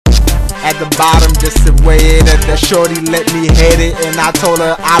at the bottom just to weigh it. That shorty let me hate it, and I told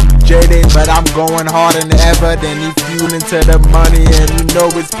her I'm jaded, but I'm going harder than ever. Then he fueling to the money, and you know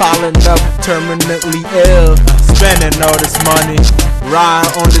it's piling up, terminally ill. Spending all this money,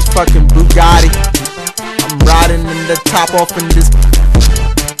 riding on this fucking Bugatti. I'm riding in the top off in this.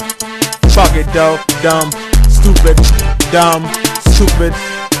 Fuck it though, dumb, stupid, dumb, stupid.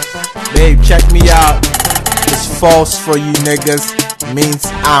 Babe, check me out. It's false for you niggas, means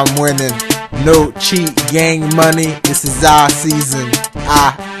I'm winning. No cheat gang money, this is our season.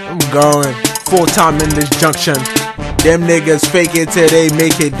 I'm going full time in this junction. Them niggas fake it till they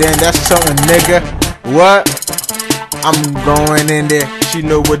make it, then that's something, nigga. What? I'm going in there, she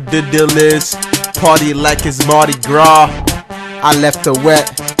know what the deal is. Party like it's Mardi Gras. I left her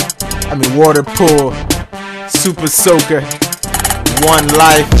wet, water pool, super soaker, one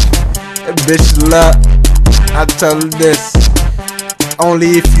life. Bitch luck, I tell her this.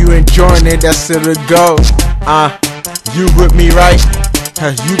 Only if you enjoying it, that's it to go. You with me, right?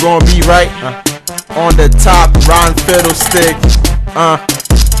 You gon' be right. On the top, Ron Fiddlestick.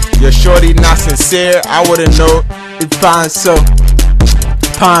 Your shorty not sincere, I wouldn't know. It's fine, so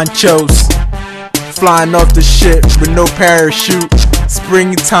ponchos flying off the shit with no parachute.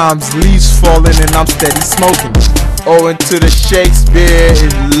 Springtime's leaves falling and I'm steady smoking. Owing to the Shakespeare,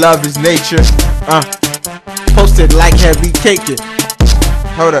 love is nature. Posted like heavy caking.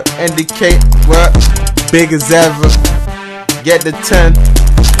 Hold up, indicate what? Big as ever. Get the 10,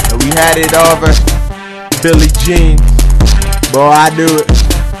 and we had it over. Billie Jean, boy I do it.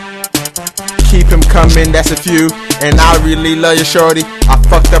 Keep him coming, that's a few. And I really love your shorty. I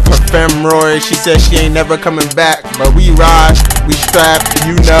fucked up her femroid. She said she ain't never coming back, but we ride, we strap,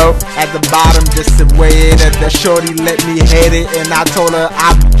 you know. At the bottom just to weigh it. That shorty let me hate it, and I told her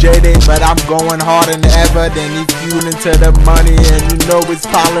I'm jaded, but I'm going harder than ever. Then he fueling to the money, and you know it's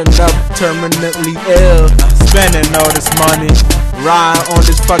piling up, terminally ill. Spending all this money, riding on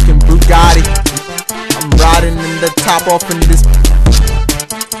this fucking Bugatti. I'm riding in the top off in this.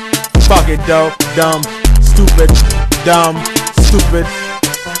 Fuck it though, dumb, stupid, dumb, stupid.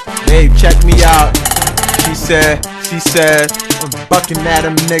 Babe, check me out. She said, I'm bucking at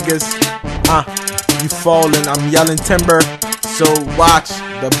them niggas. You falling, I'm yelling timber. So watch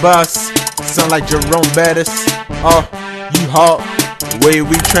the bus, sound like Jerome Bettis. You halt, way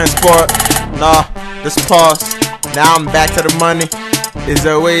we transport. Nah, let's pause. Now I'm back to the money. It's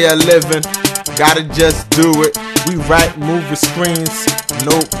a way of living, gotta just do it. We write movie screens,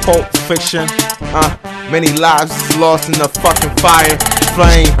 no Pulp Fiction. Many lives is lost in the fucking fire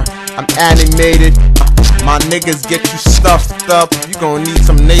flame. I'm animated. My niggas get you stuffed up. You gon' need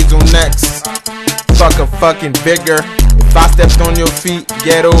some nasal necks. Fuck a fucking bigger. If I stepped on your feet,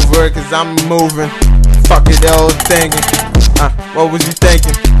 get over it, cause I'm moving. Fuck it, old thinking. What was you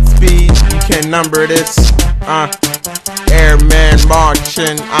thinking? Speed, you can't number this. Airman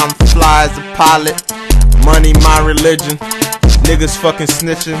marching, I'm fly as a pilot. Money my religion. Niggas fucking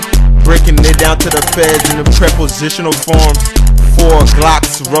snitching, breaking it down to the feds in the prepositional forms. 4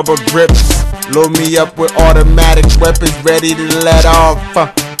 Glocks, rubber grips. Load me up with automatic weapons ready to let off.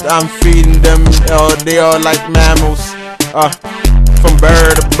 I'm feeding them, they all like mammals. From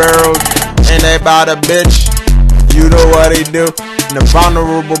barrel to barrel, and they bout a bitch. You know what they do. In the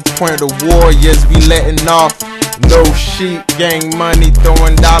vulnerable point of warriors be letting off. No sheep, gang money,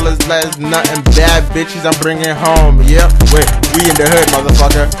 throwing dollars, less nothing. Bad bitches I'm bringing home. Yep, wait, we in the hood,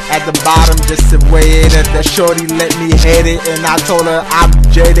 motherfucker. At the bottom just to weigh it. That shorty let me hate it, and I told her I'm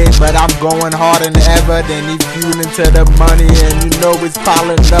jaded, but I'm going harder than ever. Then he fueling to the money, and you know it's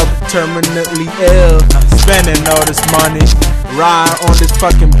piling up, terminally ill. Spending all this money, riding on this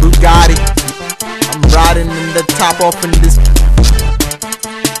fucking Bugatti. I'm riding in the top off in this.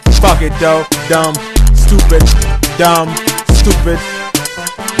 Fuck it though, dumb, stupid, dumb, stupid.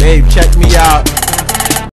 Babe, check me out.